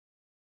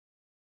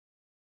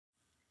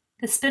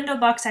The Spindle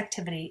Box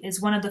activity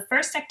is one of the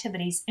first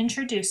activities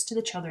introduced to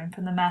the children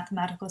from the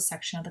mathematical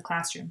section of the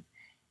classroom.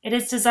 It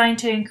is designed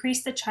to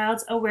increase the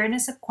child's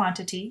awareness of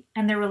quantity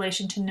and their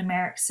relation to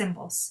numeric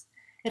symbols.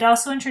 It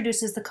also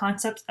introduces the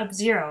concept of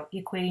zero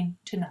equating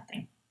to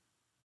nothing.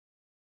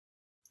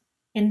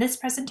 In this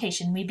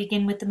presentation, we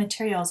begin with the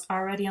materials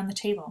already on the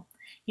table.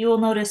 You will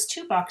notice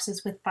 2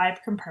 boxes with 5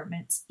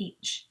 compartments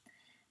each.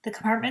 The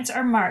compartments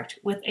are marked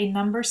with a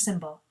number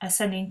symbol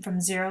ascending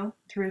from 0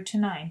 through to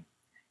 9.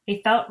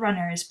 A felt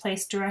runner is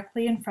placed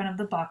directly in front of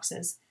the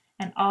boxes,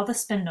 and all the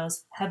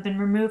spindles have been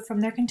removed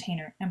from their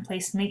container and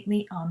placed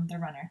neatly on the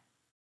runner.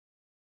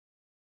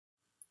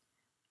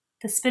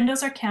 The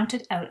spindles are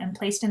counted out and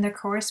placed in their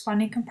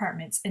corresponding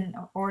compartments in an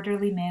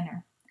orderly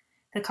manner.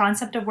 The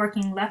concept of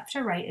working left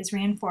to right is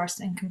reinforced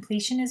and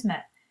completion is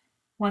met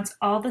once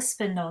all the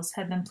spindles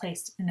have been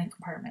placed in a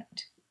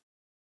compartment.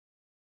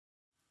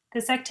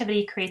 This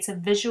activity creates a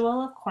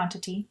visual of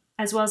quantity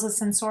as well as a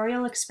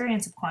sensorial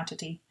experience of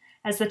quantity,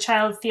 as the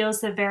child feels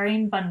the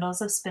varying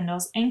bundles of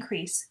spindles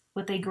increase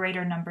with a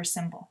greater number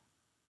symbol.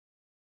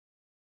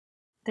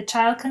 The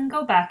child can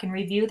go back and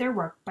review their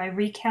work by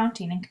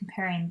recounting and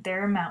comparing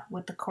their amount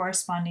with the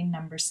corresponding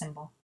number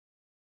symbol.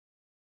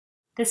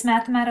 This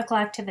mathematical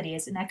activity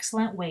is an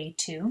excellent way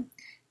to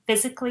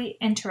physically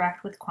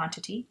interact with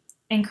quantity,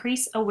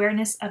 increase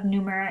awareness of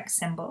numeric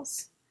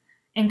symbols,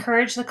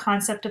 encourage the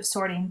concept of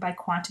sorting by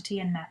quantity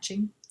and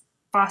matching,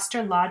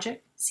 foster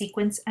logic,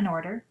 sequence, and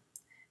order,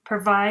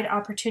 provide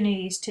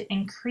opportunities to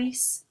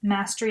increase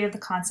mastery of the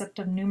concept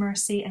of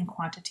numeracy and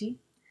quantity,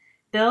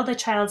 build a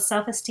child's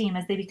self-esteem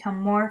as they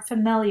become more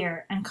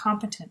familiar and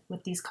competent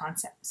with these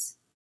concepts.